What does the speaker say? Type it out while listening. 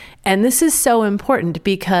And this is so important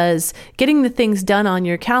because getting the things done on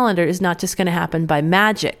your calendar is not just going to happen by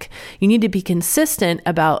magic. You need to be consistent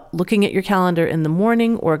about looking at your calendar in the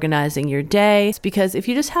morning, organizing your day, because if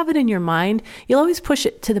you just have it in your mind, you'll always push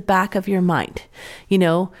it to the back of your mind.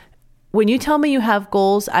 When you tell me you have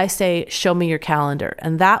goals, I say, show me your calendar.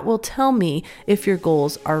 And that will tell me if your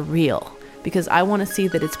goals are real, because I want to see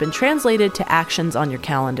that it's been translated to actions on your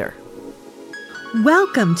calendar.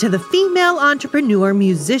 Welcome to the Female Entrepreneur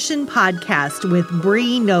Musician Podcast with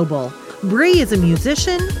Bree Noble. Bree is a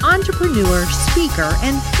musician, entrepreneur, speaker,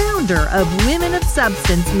 and founder of Women of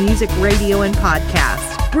Substance Music Radio and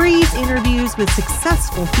Podcast. Bree's interviews with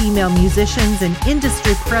successful female musicians and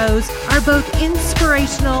industry pros are both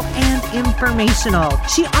inspirational and informational.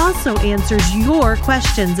 She also answers your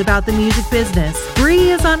questions about the music business.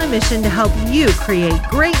 Bree is on a mission to help you create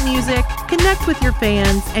great music, connect with your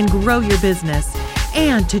fans, and grow your business,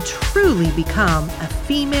 and to truly become a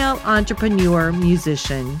female entrepreneur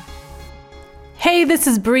musician. Hey, this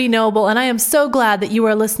is Bree Noble, and I am so glad that you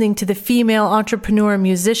are listening to the Female Entrepreneur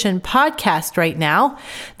Musician Podcast right now.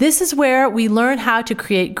 This is where we learn how to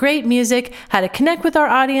create great music, how to connect with our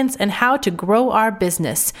audience, and how to grow our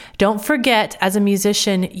business. Don't forget, as a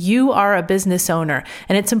musician, you are a business owner,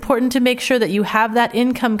 and it's important to make sure that you have that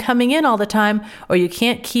income coming in all the time, or you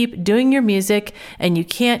can't keep doing your music, and you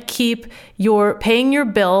can't keep paying your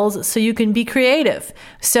bills so you can be creative.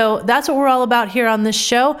 So that's what we're all about here on this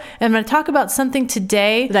show. And I'm going to talk about something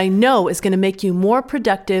today that I know is going to make you more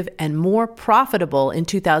productive and more profitable in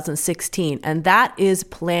 2016, and that is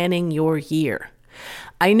planning your year.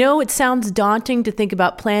 I know it sounds daunting to think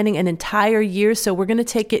about planning an entire year, so we're going to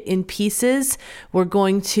take it in pieces. We're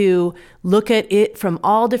going to look at it from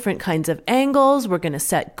all different kinds of angles. We're going to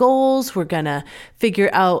set goals. We're going to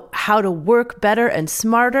figure out how to work better and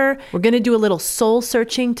smarter. We're going to do a little soul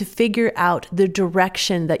searching to figure out the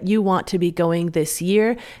direction that you want to be going this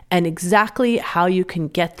year and exactly how you can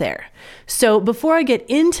get there. So before I get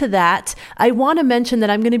into that, I want to mention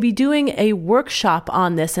that I'm going to be doing a workshop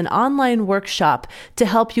on this, an online workshop to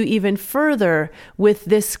help you even further with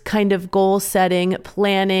this kind of goal setting,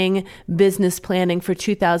 planning, business planning for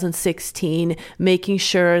 2016. Making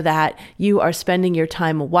sure that you are spending your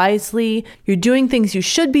time wisely, you're doing things you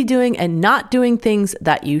should be doing and not doing things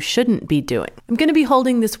that you shouldn't be doing. I'm going to be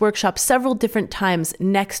holding this workshop several different times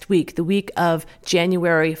next week, the week of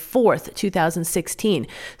January 4th, 2016.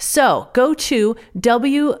 So go to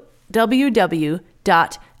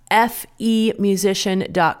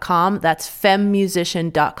www.femusician.com, that's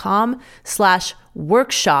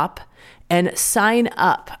femmusician.com/workshop, and sign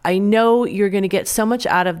up. I know you're going to get so much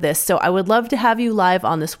out of this, so I would love to have you live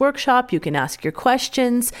on this workshop. You can ask your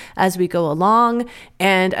questions as we go along,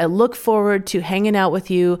 and I look forward to hanging out with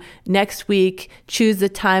you next week. Choose the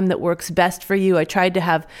time that works best for you. I tried to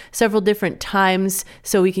have several different times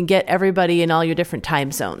so we can get everybody in all your different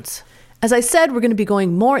time zones. As I said, we're going to be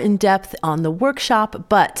going more in depth on the workshop,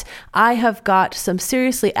 but I have got some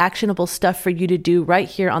seriously actionable stuff for you to do right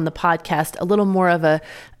here on the podcast, a little more of a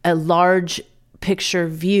large picture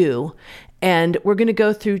view. And we're going to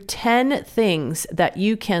go through 10 things that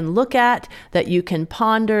you can look at, that you can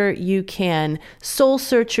ponder, you can soul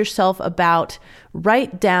search yourself about,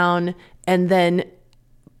 write down, and then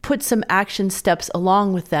put some action steps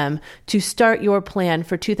along with them to start your plan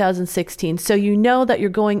for 2016 so you know that you're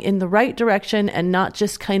going in the right direction and not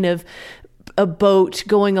just kind of a boat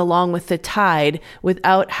going along with the tide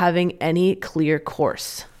without having any clear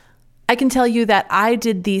course. I can tell you that I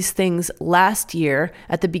did these things last year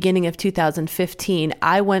at the beginning of 2015.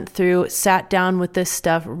 I went through, sat down with this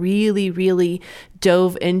stuff, really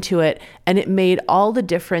dove into it, and it made all the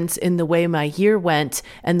difference in the way my year went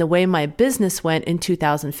and the way my business went in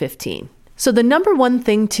 2015. So the number one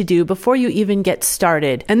thing to do before you even get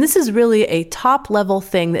started, and this is really a top level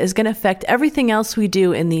thing that is going to affect everything else we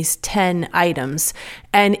do in these 10 items,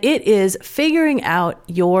 and it is figuring out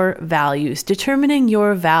your values, determining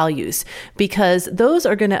your values, because those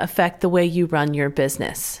are going to affect the way you run your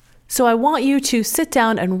business. So I want you to sit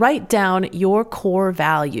down and write down your core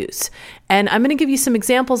values. And I'm going to give you some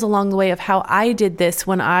examples along the way of how I did this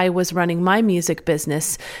when I was running my music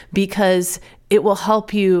business, because it will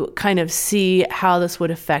help you kind of see how this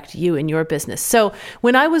would affect you in your business. So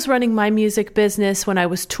when I was running my music business, when I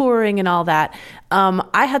was touring and all that,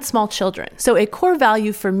 I had small children. So a core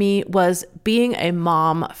value for me was being a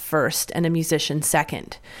mom first and a musician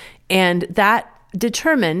second. And that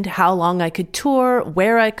determined how long I could tour,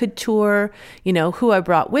 where I could tour, who I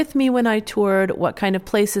brought with me when I toured, what kind of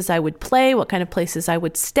places I would play, what kind of places I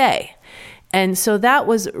would stay. And so that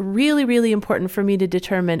was really, really important for me to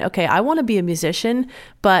determine, okay, I want to be a musician,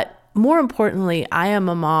 but more importantly, I am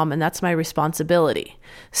a mom and that's my responsibility.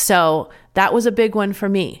 So that was a big one for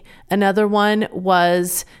me. Another one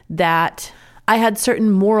was that I had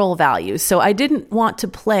certain moral values. So I didn't want to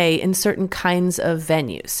play in certain kinds of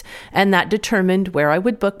venues. And that determined where I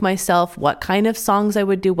would book myself, what kind of songs I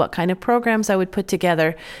would do, what kind of programs I would put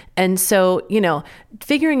together. And so,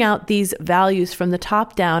 figuring out these values from the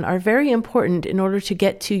top down are very important in order to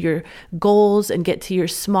get to your goals and get to your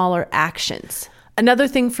smaller actions. Another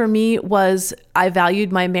thing for me was I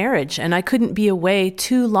valued my marriage and I couldn't be away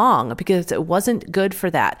too long because it wasn't good for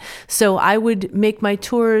that. So I would make my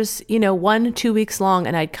tours, 1-2 weeks long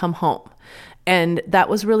and I'd come home. And that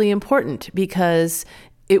was really important because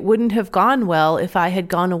it wouldn't have gone well if I had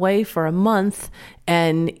gone away for a month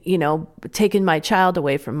and, taken my child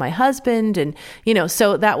away from my husband. And,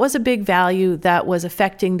 so that was a big value that was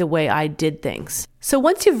affecting the way I did things. So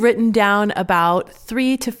once you've written down about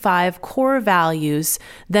 3 to 5 core values,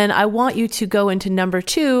 then I want you to go into number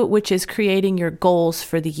 2, which is creating your goals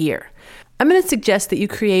for the year. I'm going to suggest that you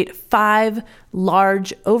create 5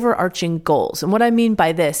 large overarching goals. And what I mean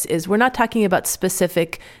by this is we're not talking about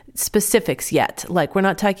specifics yet. Like we're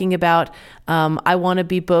not talking about, I want to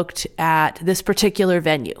be booked at this particular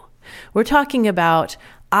venue. We're talking about,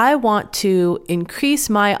 I want to increase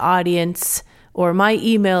my audience or my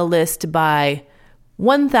email list by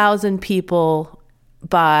 1,000 people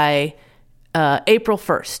by April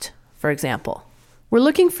 1st, for example. We're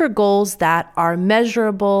looking for goals that are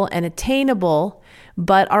measurable and attainable,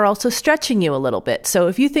 but are also stretching you a little bit. So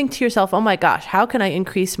if you think to yourself, oh my gosh, how can I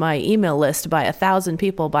increase my email list by 1,000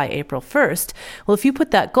 people by April 1st? Well, if you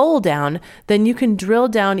put that goal down, then you can drill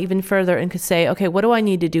down even further and could say, okay, what do I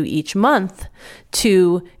need to do each month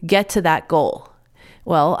to get to that goal?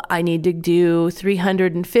 Well, I need to do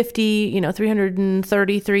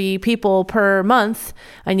 333 people per month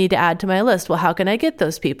I need to add to my list. Well, how can I get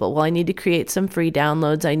those people? Well, I need to create some free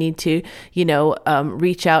downloads. I need to,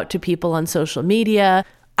 reach out to people on social media.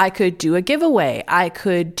 I could do a giveaway. I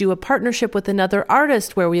could do a partnership with another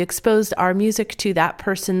artist where we exposed our music to that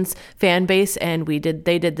person's fan base and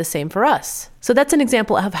they did the same for us. So that's an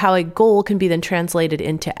example of how a goal can be then translated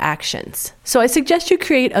into actions. So I suggest you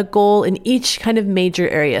create a goal in each kind of major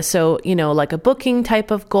area. So, like a booking type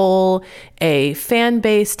of goal, a fan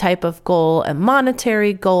base type of goal, a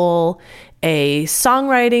monetary goal, a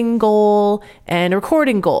songwriting goal, and a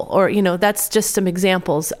recording goal. Or, that's just some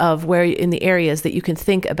examples of where in the areas that you can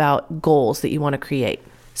think about goals that you want to create.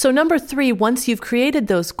 So number 3, once you've created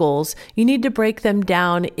those goals, you need to break them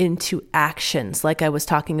down into actions, like I was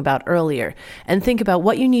talking about earlier, and think about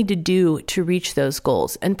what you need to do to reach those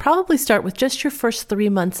goals. And probably start with just your first 3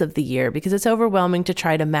 months of the year, because it's overwhelming to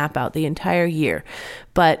try to map out the entire year.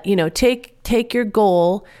 But, take your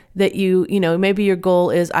goal that maybe your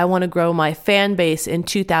goal is, I want to grow my fan base in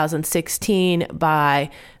 2016 by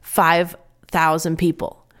 5,000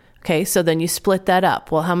 people. Okay, so then you split that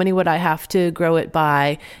up. Well, how many would I have to grow it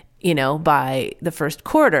by, by the first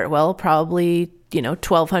quarter? Well, probably,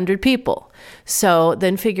 1,200 people. So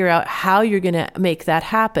then figure out how you're going to make that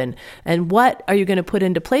happen and what are you going to put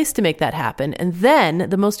into place to make that happen. And then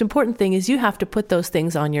the most important thing is you have to put those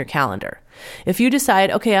things on your calendar. If you decide,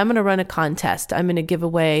 okay, I'm going to run a contest, I'm going to give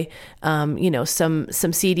away, some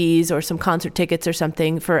CDs or some concert tickets or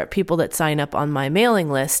something for people that sign up on my mailing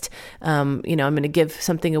list. I'm going to give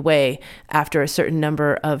something away after a certain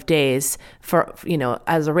number of days for,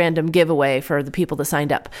 as a random giveaway for the people that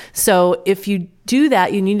signed up. So if you do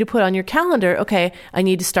that, you need to put on your calendar, okay, I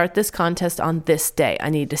need to start this contest on this day. I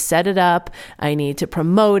need to set it up. I need to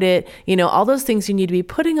promote it. All those things you need to be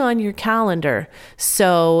putting on your calendar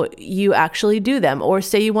so you actually do them. Or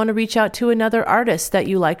say you want to reach out to another artist that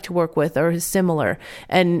you like to work with or is similar,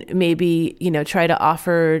 and maybe, try to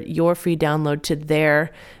offer your free download to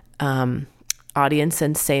their audience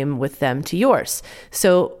and same with them to yours.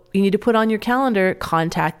 So you need to put on your calendar,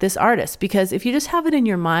 contact this artist, because if you just have it in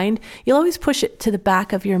your mind, you'll always push it to the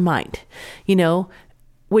back of your mind.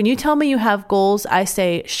 When you tell me you have goals, I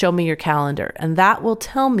say, show me your calendar. And that will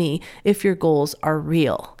tell me if your goals are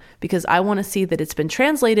real, because I want to see that it's been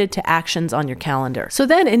translated to actions on your calendar. So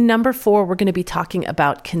then in number 4, we're going to be talking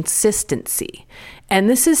about consistency. And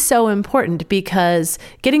this is so important because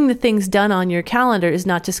getting the things done on your calendar is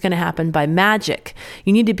not just going to happen by magic.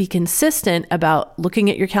 You need to be consistent about looking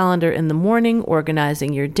at your calendar in the morning,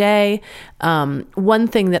 organizing your day. One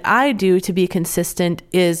thing that I do to be consistent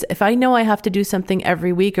is if I know I have to do something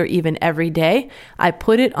every week or even every day, I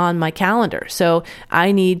put it on my calendar. So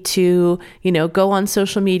I need to, go on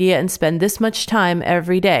social media and spend this much time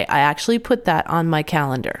every day. I actually put that on my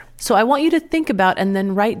calendar. So I want you to think about and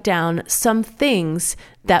then write down some things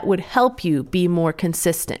that would help you be more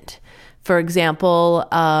consistent. For example,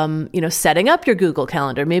 setting up your Google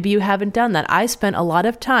Calendar. Maybe you haven't done that. I spent a lot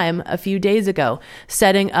of time a few days ago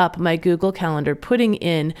setting up my Google Calendar, putting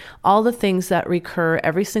in all the things that recur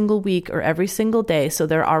every single week or every single day, so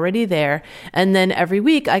they're already there. And then every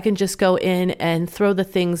week I can just go in and throw the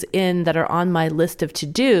things in that are on my list of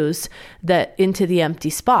to-dos into the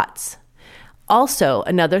empty spots. Also,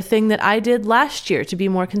 another thing that I did last year to be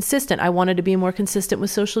more consistent, I wanted to be more consistent with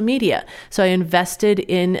social media. So I invested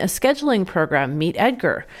in a scheduling program, Meet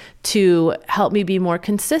Edgar, to help me be more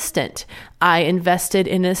consistent. I invested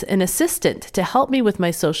in an assistant to help me with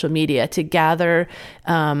my social media, to gather,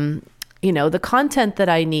 the content that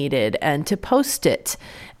I needed and to post it.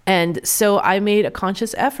 And so I made a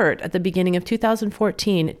conscious effort at the beginning of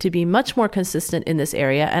 2014 to be much more consistent in this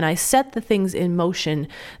area, and I set the things in motion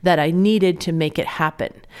that I needed to make it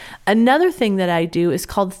happen. Another thing that I do is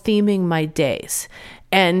called theming my days.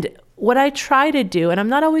 And what I try to do, and I'm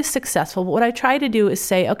not always successful, but what I try to do is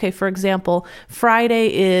say, okay, for example,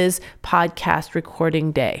 Friday is podcast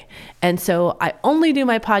recording day. And so I only do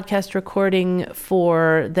my podcast recording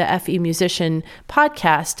for the FE Musician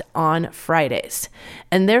podcast on Fridays.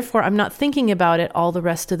 And therefore, I'm not thinking about it all the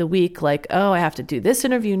rest of the week, like, oh, I have to do this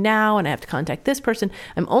interview now and I have to contact this person.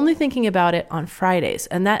 I'm only thinking about it on Fridays.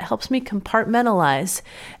 And that helps me compartmentalize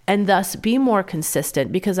and thus be more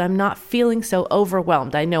consistent because I'm not feeling so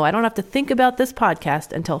overwhelmed. I know I don't have to think about this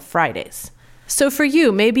podcast until Fridays. So for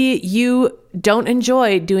you, maybe you don't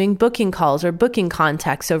enjoy doing booking calls or booking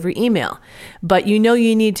contacts over email, but you know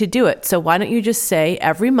you need to do it. So why don't you just say,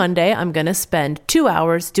 every Monday, I'm going to spend 2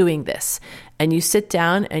 hours doing this. And you sit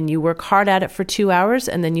down and you work hard at it for 2 hours,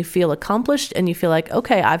 and then you feel accomplished and you feel like,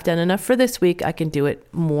 okay, I've done enough for this week. I can do it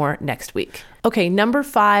more next week. Okay, number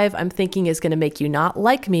 5, I'm thinking is going to make you not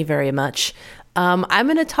like me very much. I'm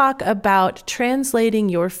going to talk about translating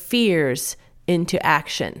your fears into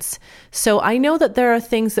actions. So I know that there are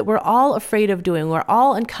things that we're all afraid of doing. We're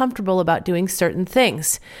all uncomfortable about doing certain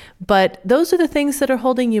things, but those are the things that are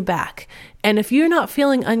holding you back. And if you're not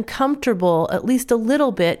feeling uncomfortable at least a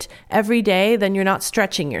little bit every day, then you're not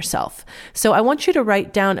stretching yourself. So I want you to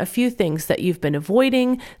write down a few things that you've been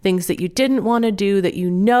avoiding, things that you didn't want to do that you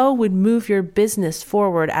know would move your business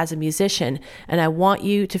forward as a musician. And I want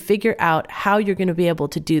you to figure out how you're going to be able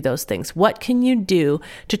to do those things. What can you do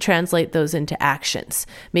to translate those into actions?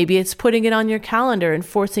 Maybe it's putting it on your calendar and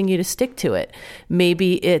forcing you to stick to it.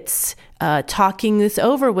 Maybe it's talking this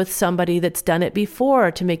over with somebody that's done it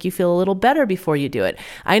before to make you feel a little better before you do it.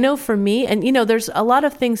 I know for me, and there's a lot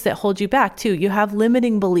of things that hold you back too. You have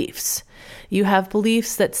limiting beliefs. You have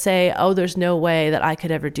beliefs that say, oh, there's no way that I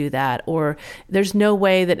could ever do that, or there's no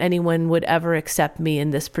way that anyone would ever accept me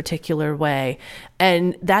in this particular way.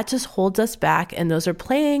 And that just holds us back. And those are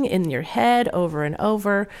playing in your head over and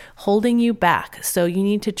over, holding you back. So you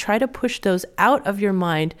need to try to push those out of your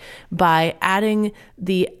mind by adding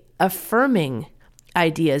the affirming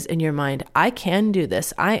ideas in your mind. I can do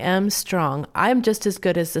this. I am strong. I'm just as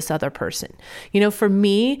good as this other person. For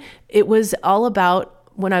me, it was all about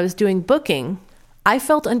when I was doing booking, I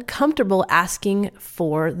felt uncomfortable asking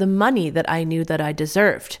for the money that I knew that I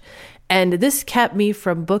deserved. And this kept me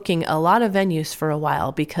from booking a lot of venues for a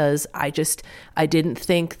while because I didn't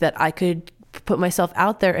think that I could put myself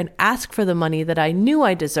out there and ask for the money that I knew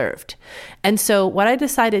I deserved. And so what I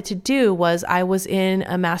decided to do was I was in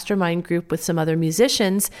a mastermind group with some other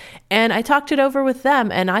musicians, and I talked it over with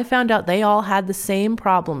them, and I found out they all had the same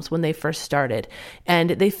problems when they first started. And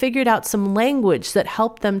they figured out some language that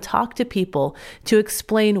helped them talk to people to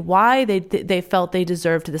explain why they felt they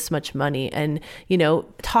deserved this much money and,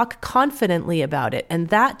 talk confidently about it. And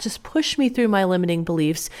that just pushed me through my limiting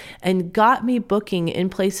beliefs and got me booking in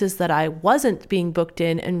places that I wasn't being booked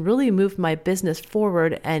in, and really moved my business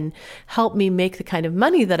forward and helped me make the kind of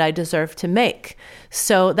money that I deserve to make.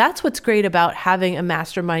 So that's what's great about having a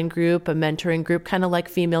mastermind group, a mentoring group, kind of like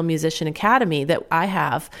Female Musician Academy that I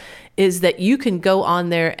have, is that you can go on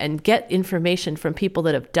there and get information from people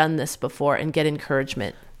that have done this before and get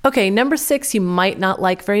encouragement. Okay, number 6, you might not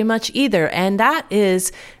like very much either, and that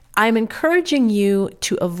is I'm encouraging you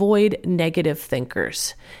to avoid negative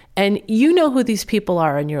thinkers. And you know who these people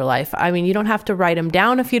are in your life. I mean, you don't have to write them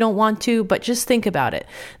down if you don't want to, but just think about it.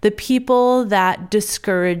 The people that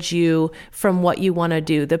discourage you from what you want to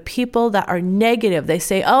do, the people that are negative, they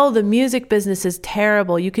say, oh, the music business is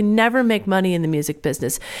terrible. You can never make money in the music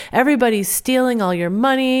business. Everybody's stealing all your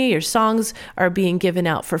money. Your songs are being given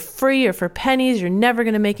out for free or for pennies. You're never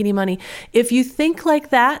going to make any money. If you think like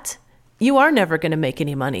that, you are never going to make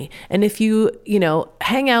any money. And if you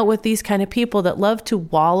hang out with these kind of people that love to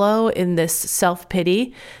wallow in this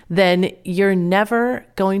self-pity, then you're never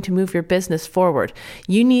going to move your business forward.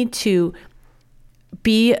 You need to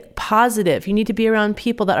be positive. You need to be around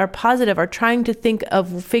people that are positive, are trying to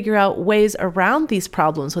figure out ways around these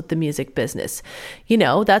problems with the music business.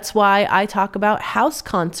 That's why I talk about house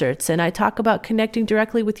concerts and I talk about connecting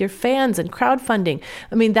directly with your fans and crowdfunding.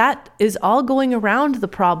 I mean, that is all going around the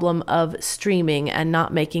problem of streaming and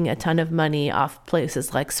not making a ton of money off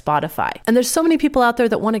places like Spotify. And there's so many people out there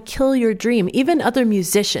that want to kill your dream, even other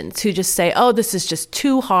musicians who just say, oh, this is just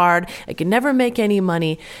too hard. I can never make any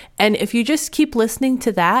money. And if you just keep listening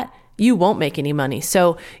to that, you won't make any money.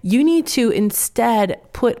 So you need to instead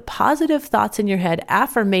put positive thoughts in your head,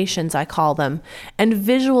 affirmations, I call them, and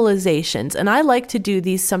visualizations. And I like to do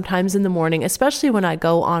these sometimes in the morning, especially when I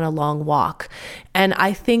go on a long walk. And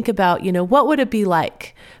I think about, what would it be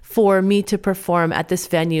like for me to perform at this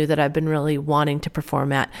venue that I've been really wanting to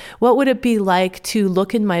perform at? What would it be like to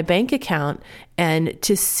look in my bank account and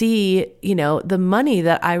to see, the money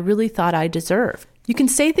that I really thought I deserved? You can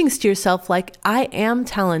say things to yourself like, I am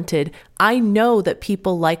talented. I know that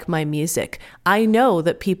people like my music. I know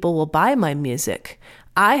that people will buy my music.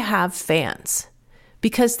 I have fans.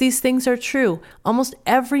 Because these things are true. Almost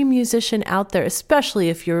every musician out there, especially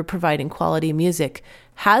if you're providing quality music,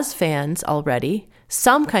 has fans already,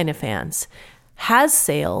 some kind of fans, has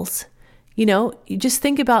sales. You just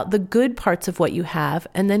think about the good parts of what you have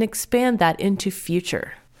and then expand that into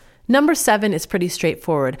future. Number 7 is pretty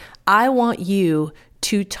straightforward. I want you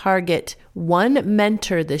to target one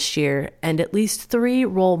mentor this year and at least 3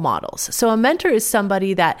 role models. So a mentor is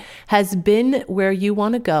somebody that has been where you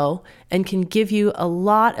want to go and can give you a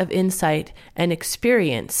lot of insight and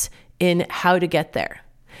experience in how to get there.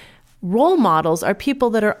 Role models are people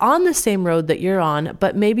that are on the same road that you're on,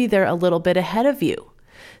 but maybe they're a little bit ahead of you.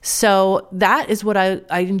 So that is what I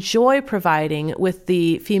enjoy providing with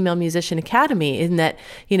the Female Musician Academy, in that,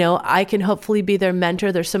 I can hopefully be their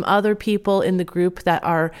mentor. There's some other people in the group that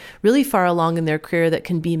are really far along in their career that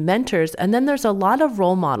can be mentors. And then there's a lot of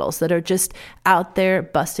role models that are just out there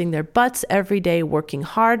busting their butts every day, working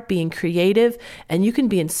hard, being creative, and you can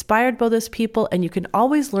be inspired by those people and you can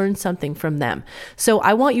always learn something from them. So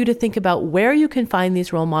I want you to think about where you can find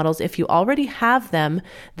these role models. If you already have them,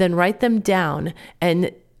 then write them down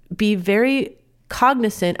and be very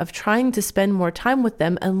cognizant of trying to spend more time with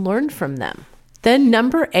them and learn from them. Then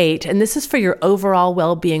number 8, and this is for your overall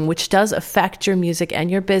well-being, which does affect your music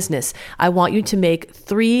and your business. I want you to make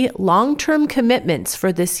 3 long-term commitments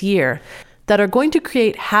for this year that are going to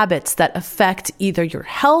create habits that affect either your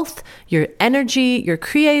health, your energy, your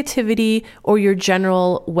creativity, or your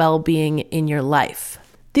general well-being in your life.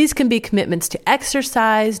 These can be commitments to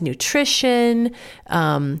exercise, nutrition,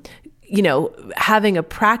 having a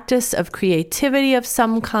practice of creativity of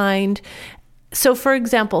some kind. So for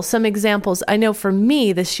example, some examples, I know for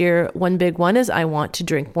me this year, one big one is I want to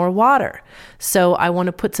drink more water. So I want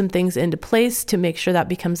to put some things into place to make sure that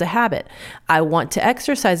becomes a habit. I want to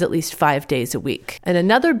exercise at least 5 days a week. And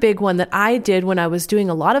another big one that I did when I was doing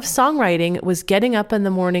a lot of songwriting was getting up in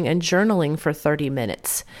the morning and journaling for 30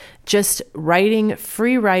 minutes. Just writing,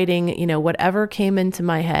 free writing, whatever came into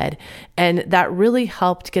my head. And that really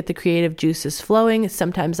helped get the creative juices flowing.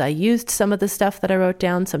 Sometimes I used some of the stuff that I wrote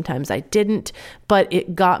down, sometimes I didn't, but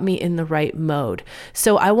it got me in the right mode.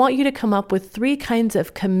 So I want you to come up with 3 kinds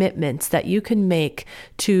of commitments that you can make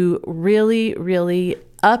to really, really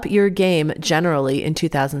up your game generally in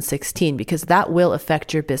 2016, because that will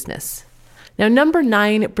affect your business. Now, number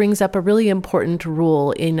 9 brings up a really important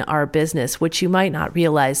rule in our business, which you might not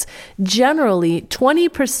realize. Generally,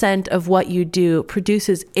 20% of what you do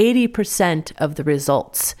produces 80% of the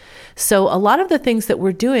results. So a lot of the things that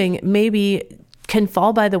we're doing maybe can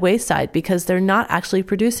fall by the wayside because they're not actually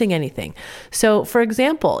producing anything. So for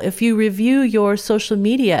example, if you review your social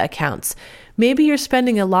media accounts, maybe you're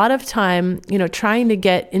spending a lot of time, trying to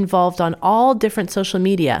get involved on all different social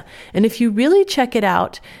media. And if you really check it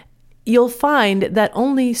out, you'll find that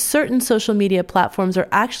only certain social media platforms are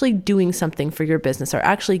actually doing something for your business, are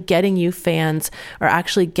actually getting you fans, are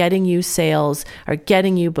actually getting you sales, are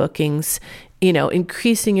getting you bookings,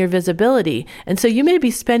 increasing your visibility. And so you may be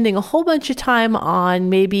spending a whole bunch of time on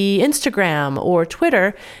maybe Instagram or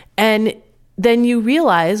Twitter, and then you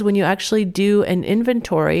realize when you actually do an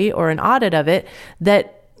inventory or an audit of it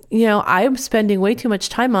that I'm spending way too much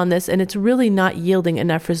time on this and it's really not yielding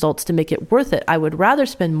enough results to make it worth it. I would rather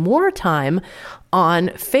spend more time on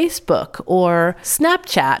Facebook or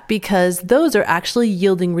Snapchat because those are actually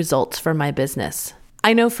yielding results for my business.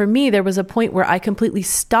 I know for me, there was a point where I completely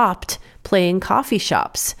stopped playing coffee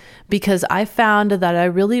shops because I found that I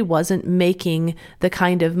really wasn't making the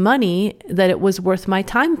kind of money that it was worth my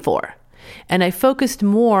time for. And I focused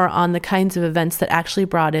more on the kinds of events that actually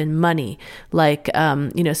brought in money, like,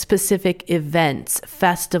 specific events,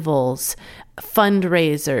 festivals,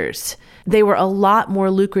 fundraisers. They were a lot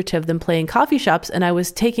more lucrative than playing coffee shops. And I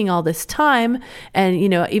was taking all this time and,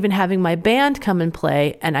 even having my band come and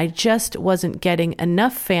play, and I just wasn't getting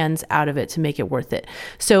enough fans out of it to make it worth it.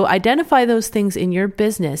 So identify those things in your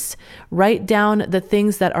business, write down the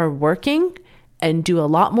things that are working and do a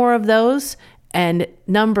lot more of those. And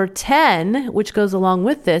number 10, which goes along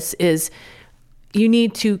with this, is you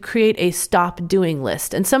need to create a stop doing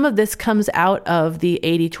list. And some of this comes out of the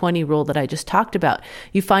 80-20 rule that I just talked about.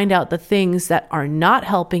 You find out the things that are not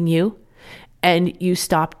helping you and you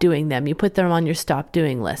stop doing them. You put them on your stop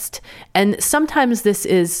doing list. And sometimes this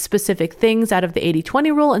is specific things out of the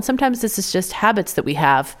 80-20 rule, and sometimes this is just habits that we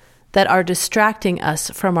have that are distracting us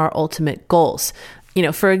from our ultimate goals.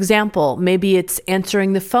 For example, maybe it's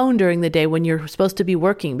answering the phone during the day when you're supposed to be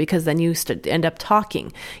working, because then you end up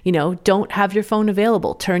talking. Don't have your phone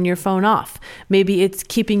available. Turn your phone off. Maybe it's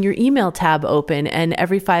keeping your email tab open and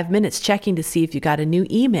every 5 minutes checking to see if you got a new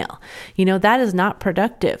email. That is not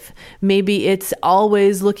productive. Maybe it's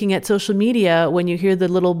always looking at social media when you hear the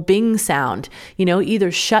little bing sound.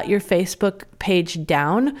 Either shut your Facebook page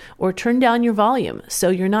down or turn down your volume so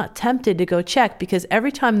you're not tempted to go check, because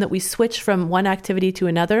every time that we switch from one activity to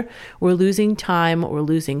another, we're losing time, we're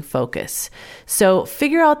losing focus. So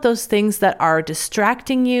figure out those things that are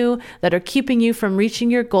distracting you, that are keeping you from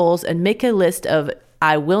reaching your goals, and make a list of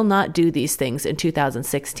I will not do these things in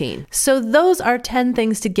 2016. So those are 10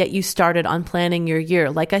 things to get you started on planning your year.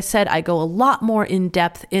 Like I said, I go a lot more in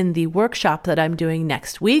depth in the workshop that I'm doing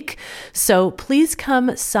next week. So please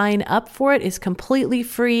come sign up for it. It's completely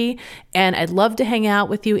free. And I'd love to hang out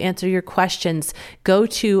with you, answer your questions. Go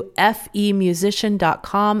to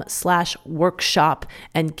femusician.com/workshop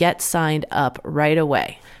and get signed up right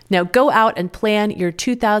away. Now go out and plan your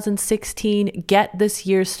 2016. Get this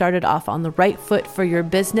year started off on the right foot for your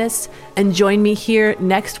business. And join me here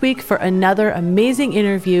next week for another amazing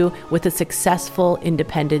interview with a successful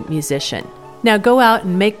independent musician. Now go out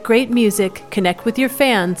and make great music, connect with your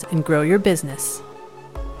fans, and grow your business.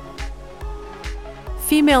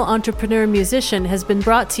 Female Entrepreneur Musician has been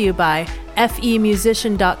brought to you by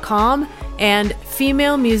FEmusician.com and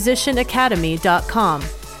FemaleMusicianAcademy.com.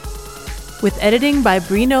 With editing by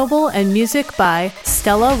Bree Noble and music by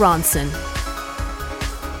Stella Ronson.